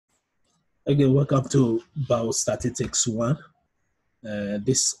Again, welcome to Biostatistics 1.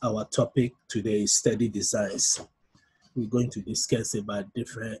 This our topic today is study designs. We're going to discuss about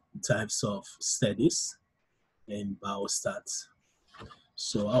different types of studies in biostats.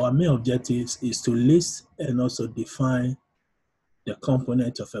 So our main objective is to list and also define the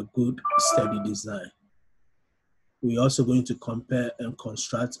component of a good study design. We're also going to compare and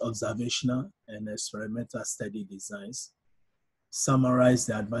construct observational and experimental study designs, summarize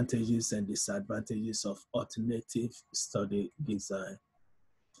the advantages and disadvantages of alternative study design.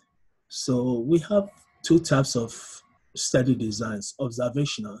 So we have two types of study designs,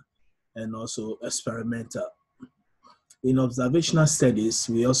 observational and also experimental. In observational studies,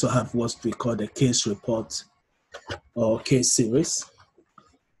 we also have what we call the case report or case series.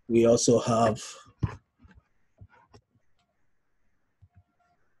 We also have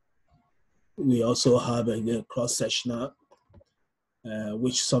again cross-sectional,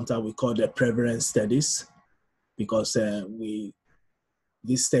 which sometimes we call the prevalence studies, because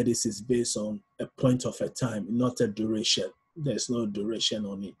these studies is based on a point of a time, not a duration. There's no duration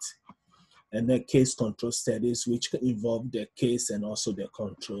on it. And then case control studies, which involve the case and also the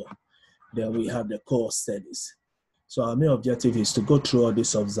control. Then we have the cohort studies. So our main objective is to go through all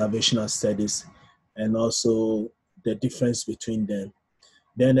these observational studies and also the difference between them.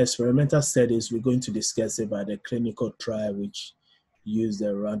 Then experimental studies, we're going to discuss about the clinical trial, which use the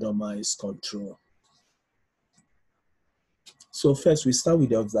randomized control. So first, we start with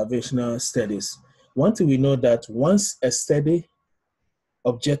the observational studies. One thing we know that once a study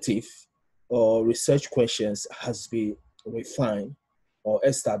objective or research questions has been refined or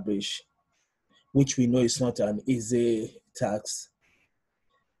established, which we know is not an easy task,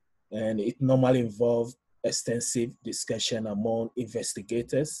 and it normally involves extensive discussion among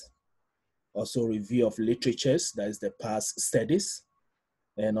investigators, also review of literatures, that is the past studies,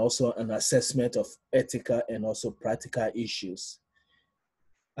 and also an assessment of ethical and also practical issues.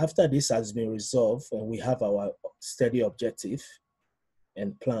 After this has been resolved and we have our study objective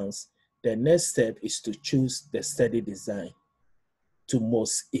and plans, the next step is to choose the study design to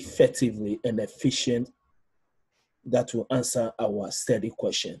most effectively and efficient that will answer our study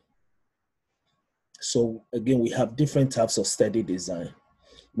question. So again, we have different types of study design.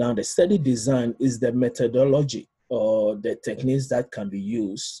 Now, the study design is the methodology or the techniques that can be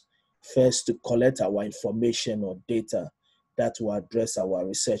used first to collect our information or data that will address our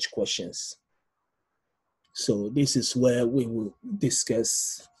research questions. So this is where we will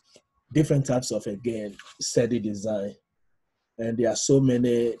discuss different types of, again, study design. And there are so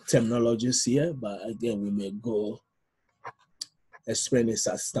many terminologies here, but again, we may go explain this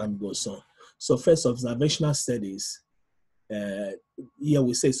as time goes on. So first, observational studies. Here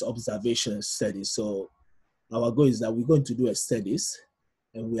we say it's observational studies. So our goal is that we're going to do a studies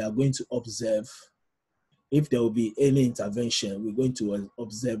and we are going to observe. If there will be any intervention, we're going to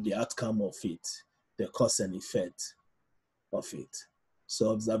observe the outcome of it, the cause and effect of it.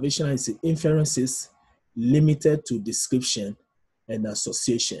 So observational is inferences limited to description and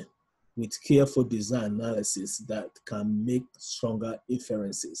association with careful design analysis that can make stronger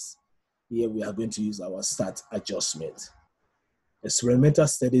inferences. Here we are going to use our start adjustment. Experimental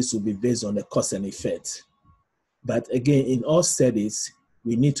studies will be based on the cause and effect. But again, in all studies,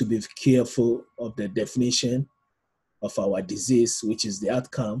 we need to be careful of the definition of our disease, which is the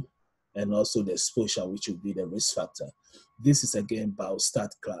outcome, and also the exposure, which will be the risk factor. This is again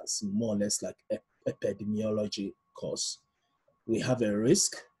biostat class, more or less like epidemiology course. We have a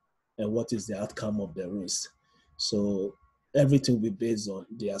risk, and what is the outcome of the risk? So everything will be based on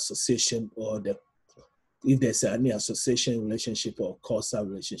the association or if there's any association relationship or causal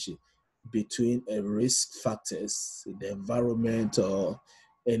relationship between a risk factors, the environment or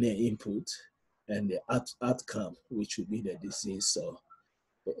any input, and the outcome, which would be the disease or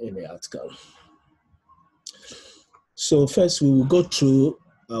any outcome. So first we will go through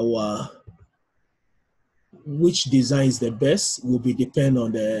which design is the best will be depend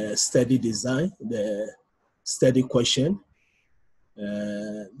on the study design, the study question,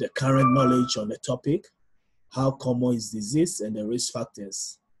 the current knowledge on the topic, how common is disease and the risk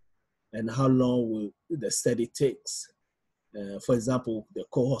factors, and how long will the study takes. For example, the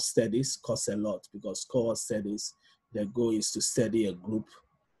cohort studies cost a lot because cohort studies, the goal is to study a group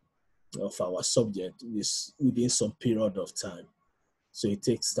of our subject within some period of time. So it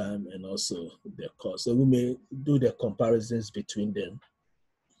takes time and also the cost. So we may do the comparisons between them.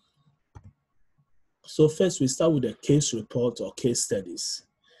 So first we start with the case report or case studies.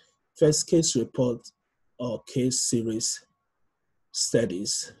 First, case report or case series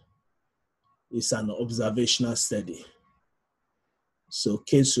studies is an observational study. So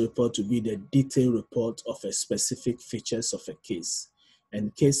case report will be the detailed report of a specific features of a case.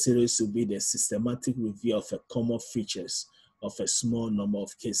 And case series will be the systematic review of a common features of a small number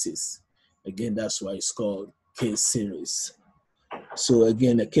of cases. Again, that's why it's called case series. So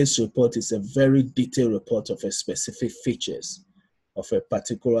again, a case report is a very detailed report of a specific features of a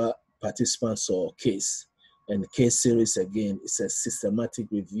particular participant or case. And case series, again, is a systematic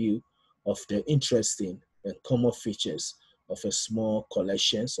review of the interesting and common features of a small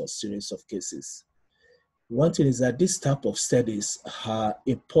collections or series of cases. One thing is that this type of studies are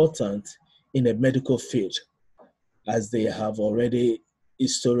important in the medical field as they have already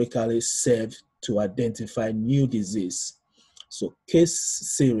historically served to identify new disease. So case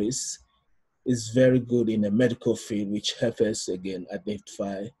series is very good in the medical field, which helps us again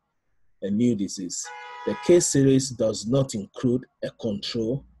identify a new disease. The case series does not include a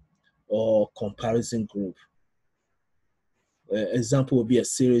control or comparison group. Example would be a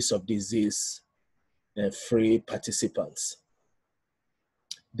series of disease-free participants.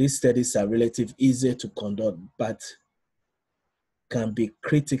 These studies are relatively easier to conduct, but can be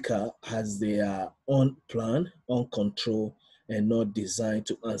critical as they are unplanned, uncontrolled, and not designed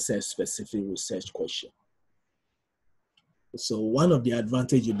to answer a specific research question. So one of the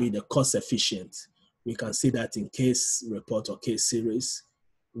advantages would be the cost efficient. We can see that in case report or case series,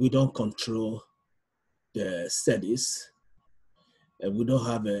 we don't control the studies, and we don't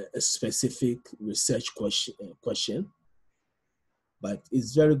have a specific research question, but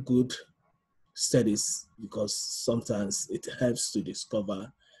it's very good studies because sometimes it helps to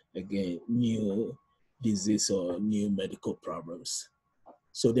discover, again, new disease or new medical problems.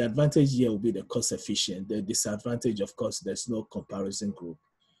 So the advantage here will be the cost efficient. The disadvantage, of course, there's no comparison group,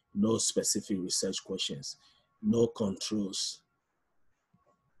 no specific research questions, no controls.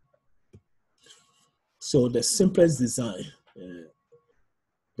 So the simplest design,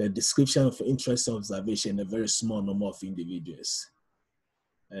 the description of interesting observation, a very small number of individuals.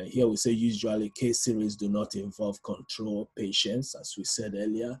 Here we say usually case series do not involve control patients, as we said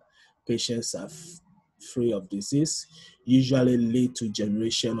earlier. Patients are free of disease, usually lead to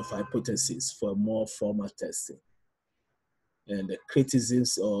generation of hypotheses for more formal testing. And the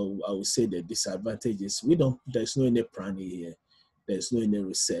criticisms, or I would say the disadvantages, there's no any planning here. There's no any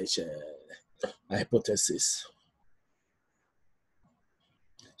research hypothesis.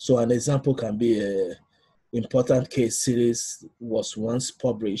 So an example can be an important case series was once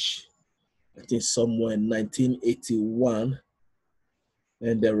published, I think somewhere in 1981,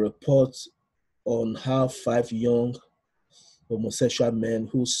 and the report on how 5 young homosexual men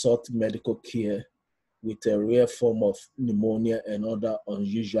who sought medical care with a rare form of pneumonia and other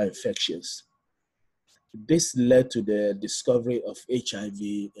unusual infections. This led to the discovery of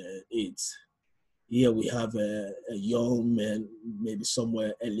HIV/AIDS. Here we have a young man, maybe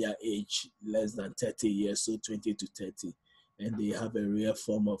somewhere earlier age, less than 30 years, so 20 to 30, and they have a rare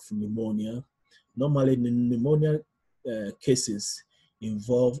form of pneumonia. Normally, the pneumonia cases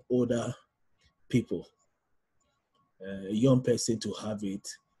involve older people, a young person to have it,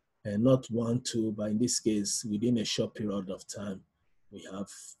 and not 1, 2, but in this case, within a short period of time, we have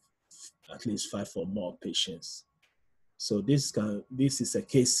at least 5 or more patients. So this is a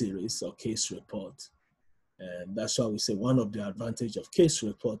case series or case report. And that's why we say one of the advantages of case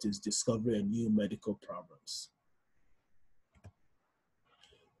report is discovering new medical problems.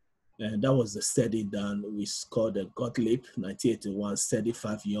 And that was the study done, we called the Gottlieb 1981 study,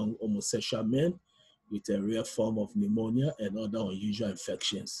 5 young homosexual men with a rare form of pneumonia and other unusual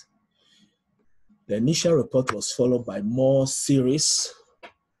infections. The initial report was followed by more series.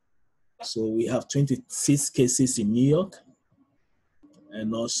 So we have 26 cases in New York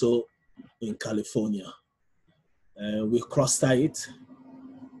and also in California. We cluster it.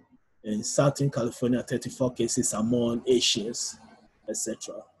 In Southern California, 34 cases among Asians,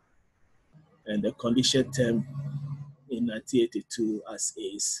 etc. And the condition term in 1982 as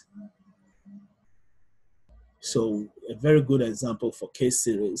AIDS. So a very good example for case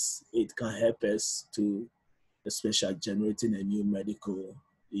series. It can help us to, especially generating a new medical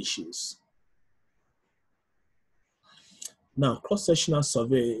issues. Now, cross-sectional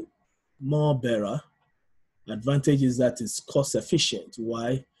survey, more better. Advantage is that it's cost efficient.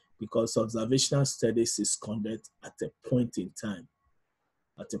 Why? Because observational studies is conducted at a point in time.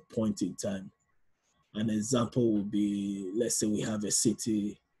 At a point in time. An example would be, let's say we have a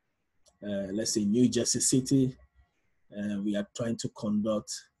city, let's say New Jersey City, and we are trying to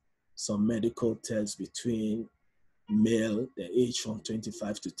conduct some medical tests between male, the age from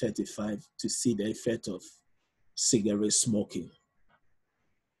 25 to 35, to see the effect of cigarette smoking.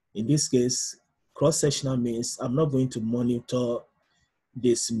 In this case, cross-sectional means I'm not going to monitor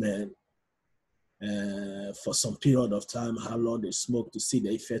these men for some period of time, how long they smoke to see the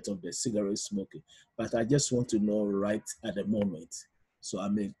effect of the cigarette smoking. But I just want to know right at the moment. So I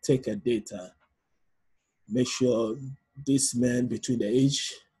may take a data, make sure these men between the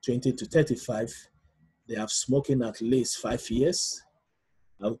age 20 to 35, they have smoking at least 5 years.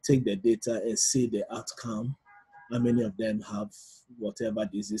 I'll take the data and see the outcome. How many of them have whatever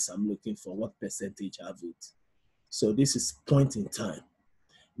disease I'm looking for, what percentage have it. So this is point in time.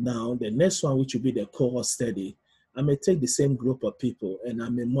 Now, the next one, which will be the cohort study, I may take the same group of people and I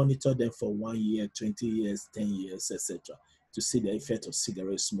may monitor them for 1 year, 20 years, 10 years, etc., to see the effect of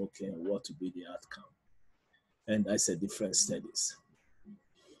cigarette smoking and what will be the outcome. And that's a different studies.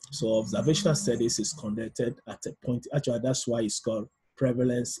 So observational studies is conducted at a point, actually that's why it's called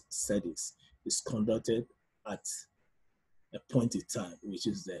prevalence studies. It's conducted at a point in time, which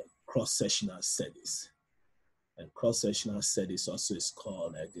is the cross-sectional studies. And cross-sectional studies also is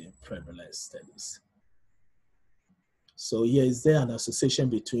called, again, prevalence studies. So here is there an association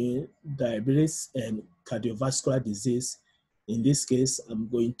between diabetes and cardiovascular disease. In this case, I'm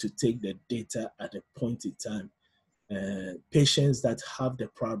going to take the data at a point in time. Patients that have the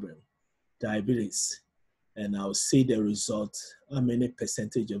problem, diabetes, and I'll see the result, how many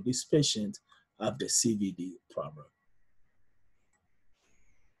percentage of these patients have the CVD problem.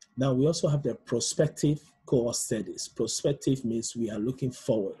 Now, we also have the prospective cohort studies. Prospective means we are looking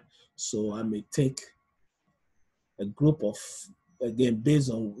forward. So I may take a group of, again,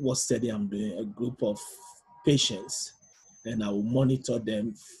 based on what study I'm doing, a group of patients, and I will monitor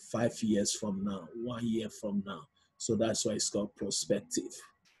them 5 years from now, 1 year from now. So that's why it's called prospective,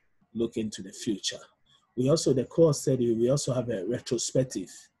 look into the future. We also, the cohort study, we also have a retrospective.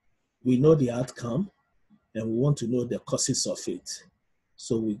 We know the outcome and we want to know the causes of it.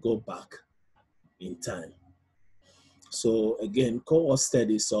 So we go back in time. So again, cohort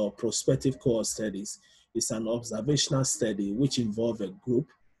studies or prospective cohort studies is an observational study which involves a group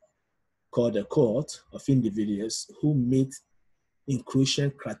called a cohort of individuals who meet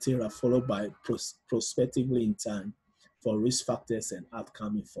inclusion criteria followed by prospectively in time for risk factors and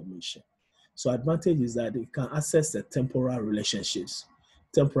outcome information. So advantage is that it can access the temporal relationships.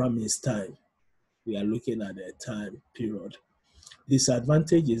 Temporal means time. We are looking at the time period.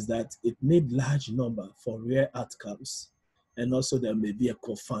 Disadvantage is that it needs large number for rare outcomes, and also there may be a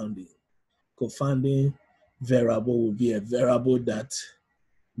confounding. Confounding variable will be a variable that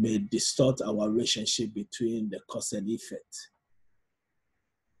may distort our relationship between the cause and effect.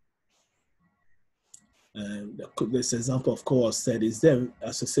 And this example of cohort study is the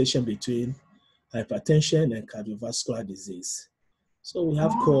association between hypertension and cardiovascular disease. So we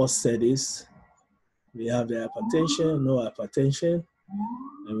have cohort studies. We have the hypertension, no hypertension,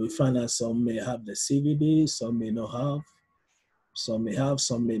 and we find that some may have the CVD, some may not have, some may have,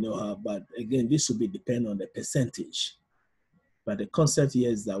 some may not have. But again, this will be dependent on the percentage. But the concept here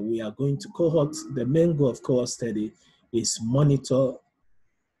is that we are going to cohort, the main goal of cohort study is monitor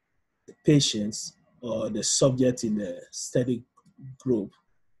the patients or the subject in the study group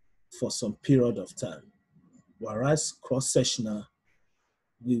for some period of time. Whereas cross-sectional,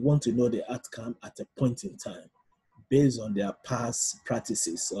 we want to know the outcome at a point in time based on their past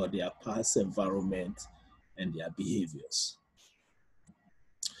practices or their past environment and their behaviors.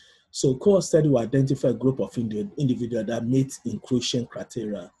 So cohort study will identify a group of individuals that meet inclusion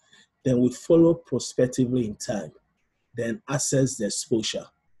criteria. Then we follow prospectively in time, then assess the exposure,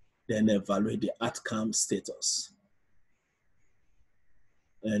 then evaluate the outcome status.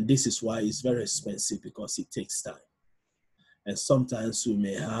 And this is why it's very expensive, because it takes time. And sometimes we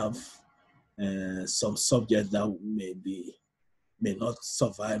may have some subjects that may not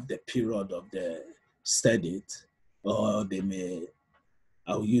survive the period of the study, or they may,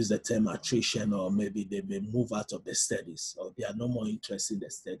 I'll use the term attrition, or maybe they may move out of the studies, or they are no more interested in the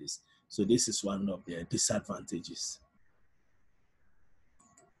studies. So this is one of the disadvantages.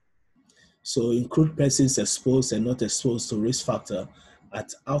 So include persons exposed and not exposed to risk factor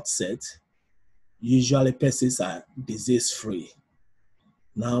at outset. Usually persons are disease-free.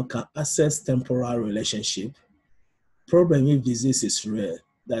 Now can assess temporal relationship. Problem if disease is rare,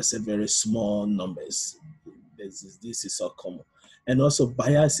 that's a very small numbers. This is so common. And also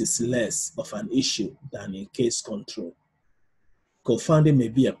bias is less of an issue than in case control. Confounding may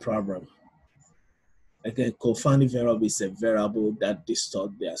be a problem. Again, confounding variable is a variable that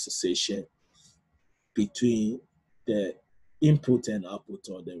distorts the association between the input and output,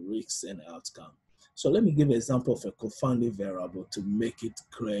 or the risks and outcome. So let me give an example of a confounding variable to make it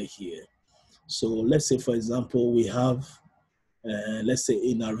clear here. So let's say, for example, we have, let's say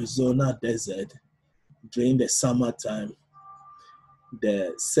in Arizona desert, during the summertime,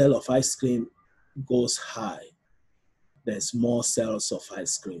 the sale of ice cream goes high. There's more sales of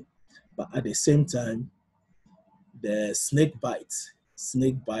ice cream. But at the same time, the snake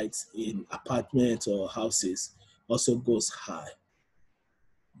bites in apartments or houses also goes high.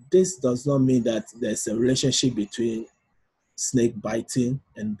 This does not mean that there's a relationship between snake biting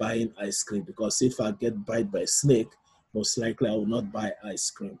and buying ice cream, because if I get bite by a snake, most likely I will not buy ice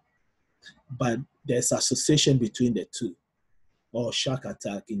cream. But there's association between the two. Or shark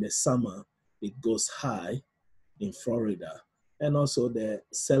attack in the summer, it goes high in Florida. And also the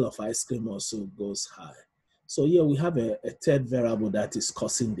sale of ice cream also goes high. So here we have a third variable that is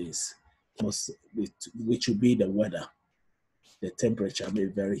causing this, which will be the weather. The temperature may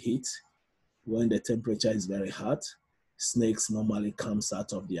be very heat. When the temperature is very hot, snakes normally comes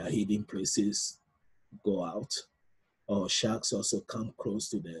out of their hiding places, go out, or sharks also come close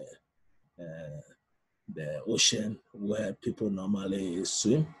to the ocean where people normally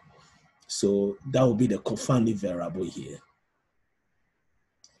swim. So that will be the confounding variable here.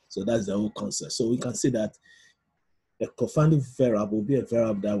 So that's the whole concept. So we can see that a confounding variable will be a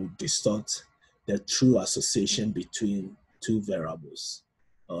variable that will distort the true association between two variables,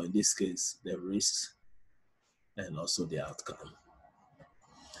 or in this case, the risks and also the outcome.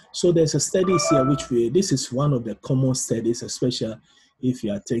 So there's a studies here this is one of the common studies, especially if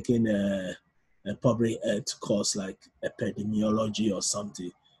you are taking a public health course like epidemiology or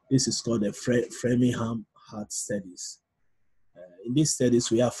something. This is called the Framingham Heart Studies. In these studies,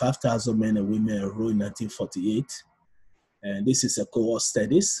 we have 5,000 men and women enrolled in 1948. And this is a cohort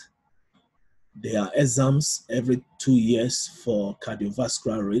studies. There are exams every 2 years for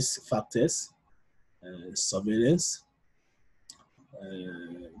cardiovascular risk factors, surveillance.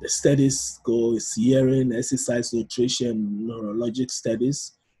 The studies go is hearing, exercise, nutrition, neurologic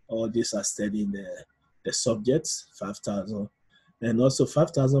studies. All these are studying the subjects, 5,000. And also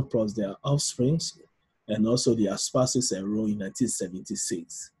 5,000 plus their offsprings, and also their spouses enrolled in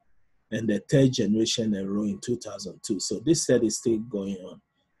 1976. And the third generation enrolled in 2002. So this study is still going on.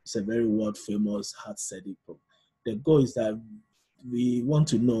 It's a very world famous heart study program. The goal is that we want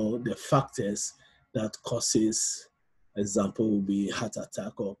to know the factors that causes, example will be heart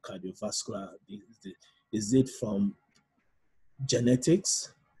attack or cardiovascular. Is it from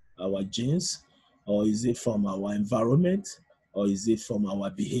genetics, our genes, or is it from our environment, or is it from our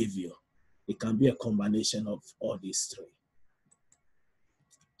behavior? It can be a combination of all these three.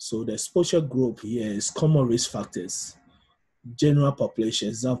 So the exposure group here is common risk factors, general population,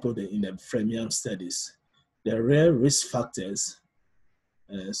 example in the Framingham studies. The rare risk factors,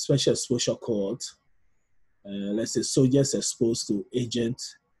 special exposure cohort, let's say soldiers exposed to Agent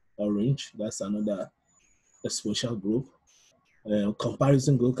Orange, that's another exposure group.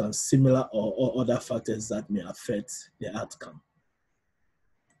 Comparison group and similar or other factors that may affect the outcome.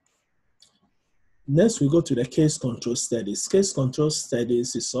 Next, we go to the case control studies. Case control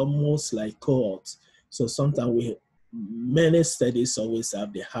studies is almost like cohort. So sometimes many studies always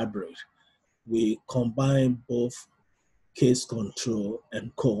have the hybrid. We combine both case control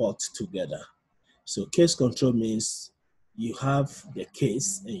and cohort together. So case control means you have the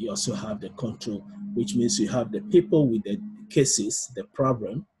case and you also have the control, which means you have the people with the cases, the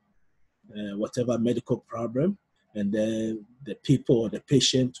problem, whatever medical problem, and then the people or the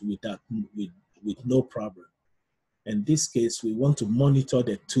patient with no problem. In this case, we want to monitor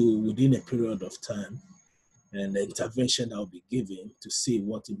the two within a period of time, and the intervention that will be given to see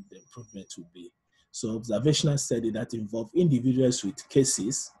what the improvement will be. So observational study that involve individuals with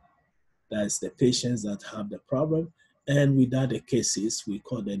cases, that's the patients that have the problem, and without the cases, we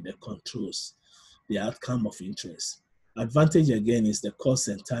call them the controls, the outcome of interest. Advantage again is the cost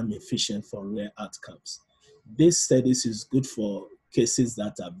and time efficient for rare outcomes. This studies is good for cases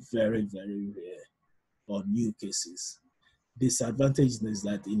that are very, very rare or new cases. Disadvantage is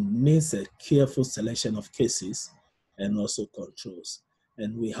that it needs a careful selection of cases and also controls.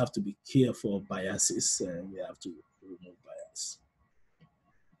 And we have to be careful of biases. We have to remove bias.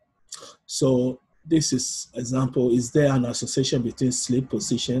 So this is example, is there an association between sleep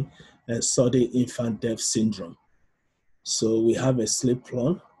position and sudden infant death syndrome? So we have a sleep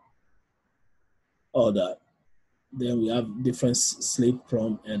prone, or that. Then we have different sleep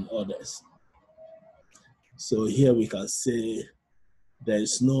prone and others. So here we can say there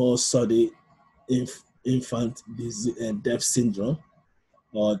is no sudden infant death syndrome,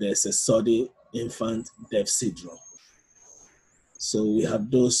 or there's a sudden infant death syndrome. So we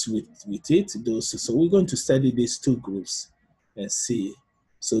have those with it, those. So we're going to study these two groups and see.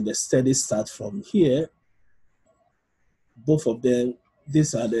 So the study starts from here. Both of them,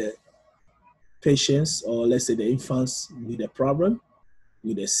 these are the patients, or let's say the infants with a problem.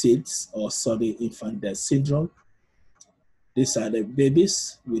 with the SIDS or sudden infant death syndrome. These are the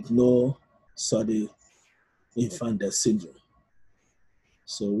babies with no sudden infant death syndrome.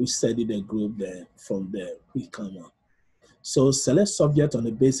 So we study the group there. From there, we come on. So select subject on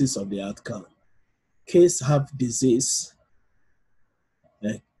the basis of the outcome. Case have disease,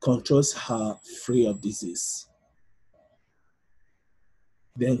 and controls are free of disease.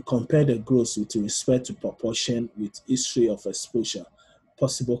 Then compare the groups with respect to proportion with history of exposure,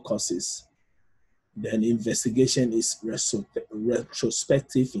 possible causes. Then investigation is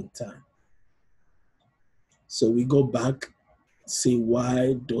retrospective in time. So we go back, see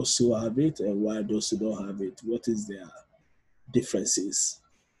why those who have it and why those who don't have it. What is their differences?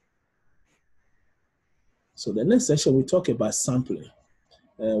 So the next session, we talk about sampling.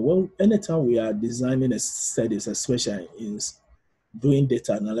 Anytime we are designing a studies, especially in doing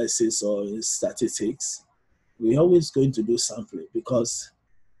data analysis or in statistics, we're always going to do sampling because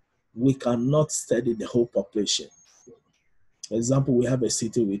we cannot study the whole population. For example, we have a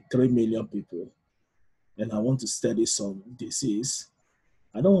city with 3 million people, and I want to study some disease.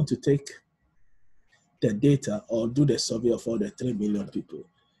 I don't want to take the data or do the survey of all the 3 million people.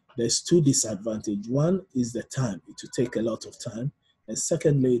 There's two disadvantages. One is the time. It will take a lot of time. And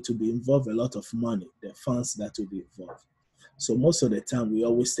secondly, it will be involve a lot of money, the funds that will be involved. So most of the time, we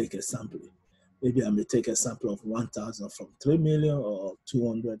always take a sample. Maybe I may take a sample of 1,000 from 3 million or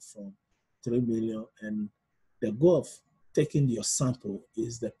 200 from 3 million. And the goal of taking your sample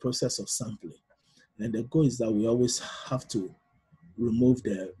is the process of sampling. And the goal is that we always have to remove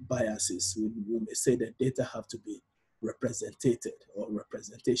the biases. We may say the data have to be represented or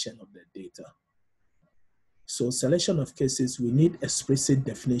representation of the data. So selection of cases, we need explicit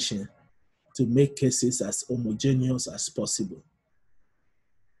definition to make cases as homogeneous as possible.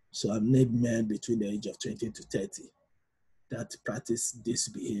 So I've named men between the age of 20 to 30 that practice this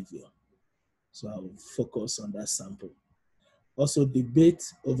behavior. So I will focus on that sample. Also debate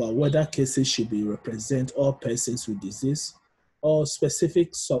over whether cases should be represent all persons with disease or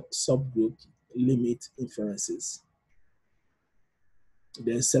specific subgroup limit inferences.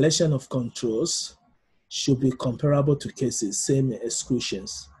 The selection of controls should be comparable to cases, same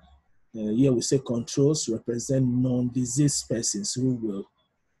exclusions. Here we say controls represent non-diseased persons who will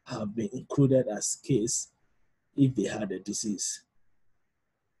have been included as case if they had a disease.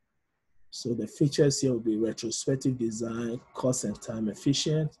 So the features here will be retrospective design, cost and time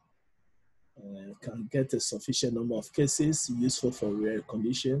efficient, can get a sufficient number of cases, useful for rare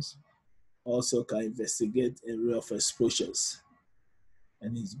conditions, also can investigate area of exposures,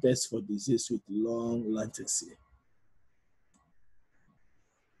 and is best for disease with long latency.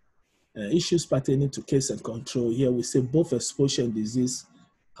 Issues pertaining to case and control. Here we say both exposure and disease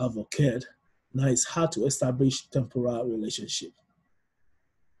have occurred. Now it's hard to establish temporal relationship.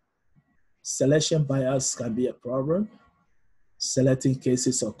 Selection bias can be a problem. Selecting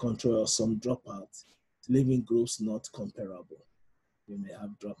cases or control or some dropouts, leaving groups not comparable. You may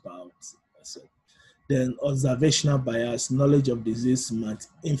have dropouts. Then observational bias, knowledge of disease might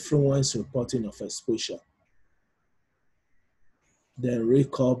influence reporting of exposure. Then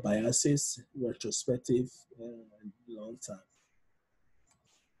recall biases, retrospective, and long time.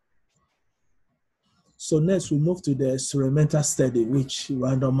 So next we move to the experimental study, which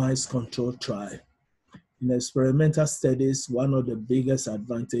randomized control trial. In experimental studies, one of the biggest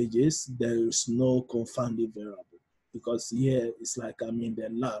advantages, there is no confounding variable, because here it's like I'm in the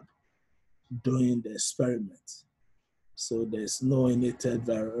lab doing the experiment. So there's no innate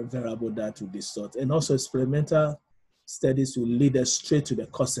variable that will distort. And also experimental studies will lead us straight to the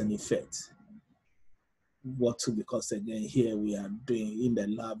cause and effect. What to, because again, here we are doing in the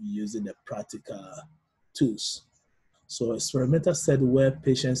lab using the practical tools. So experimental study where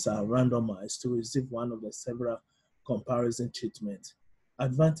patients are randomized to receive one of the several comparison treatments.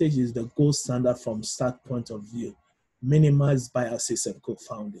 Advantage is the gold standard from start point of view, minimize biases and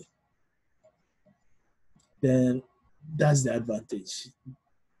confounding. Then that's the advantage.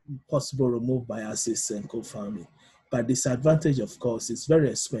 Possible remove biases and confounding. But disadvantage, of course, is very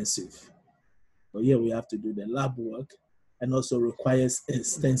expensive. But here we have to do the lab work and also requires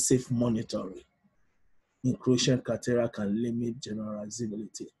extensive monitoring. Inclusion criteria can limit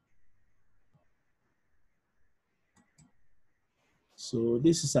generalizability. So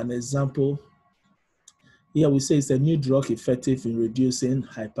this is an example. Here we say it's a new drug effective in reducing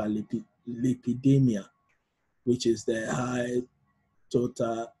hyperlipidemia, which is the high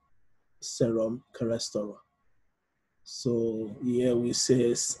total serum cholesterol. So here we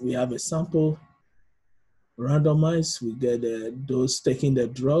say we have a sample randomized. We get those taking the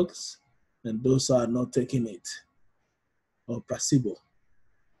drugs and those who are not taking it, or placebo.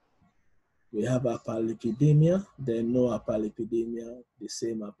 We have hyperlipidemia, then no hyperlipidemia, the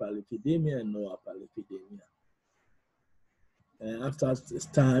same hyperlipidemia, and no hyperlipidemia. And after this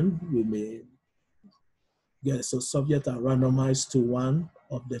time, we may get so subjects are randomized to one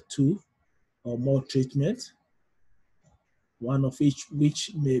of the two or more treatment, one of each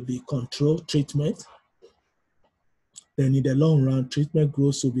which may be controlled treatment. Then in the long run, treatment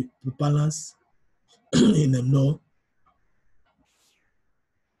growth will be balanced in a known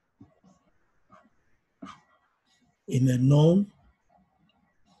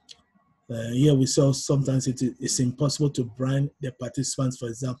here we saw sometimes it's impossible to blind the participants, for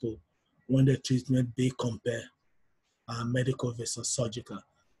example, when the treatment they compare medical versus surgical.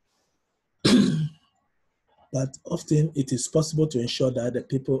 But often it is possible to ensure that the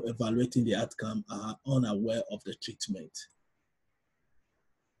people evaluating the outcome are unaware of the treatment.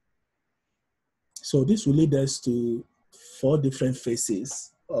 So this will lead us to 4 different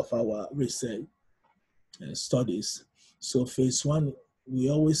phases of our research studies. So phase 1, we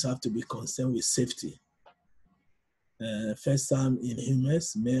always have to be concerned with safety. First time in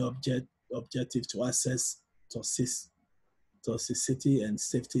humans, main objective to assess toxicity and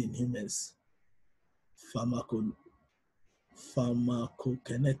safety in humans.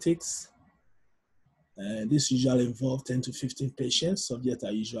 Pharmacokinetics. This usually involves 10 to 15 patients. Subjects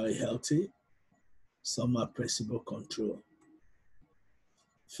are usually healthy. Some are placebo control.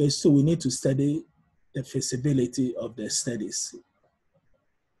 Phase 2, we need to study the feasibility of the studies.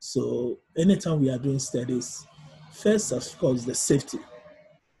 So anytime we are doing studies, first, of course, the safety.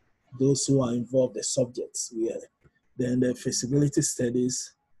 Those who are involved, the subjects. Then the feasibility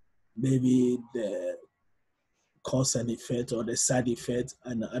studies, maybe the cause and effect or the side effect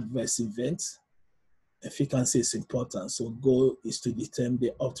and adverse events. Efficacy is important. So goal is to determine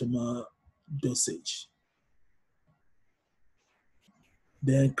the optimal dosage.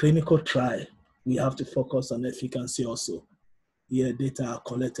 Then clinical trial, we have to focus on efficacy also. Here data are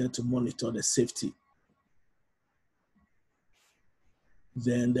collected to monitor the safety.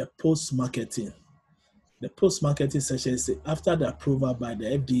 Then the post-marketing. The post-marketing session is after the approval by the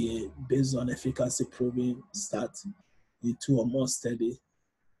FDA based on efficacy proving start in 2 or more studies,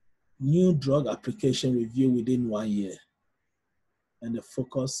 new drug application review within 1 year. And the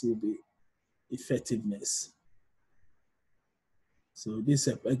focus will be effectiveness. So this,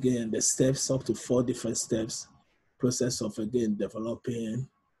 again, the steps up to 4 different steps, process of, again, developing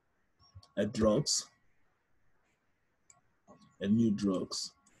drugs and new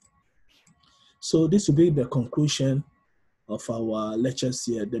drugs. So this will be the conclusion of our lectures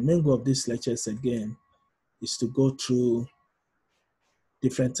here. The main goal of these lectures, again, is to go through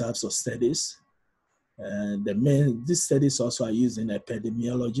different types of studies. And these studies also are used in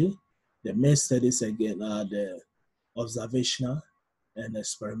epidemiology. The main studies, again, are the observational and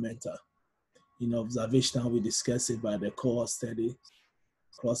experimental. In observational, we discuss it by the cohort study,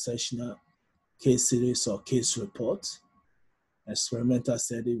 cross-sectional, case series or case report. Experimental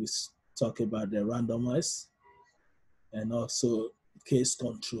study, we talk about the randomized and also case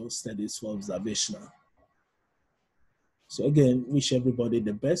control studies for observational. So again, wish everybody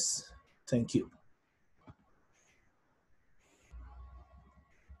the best. Thank you.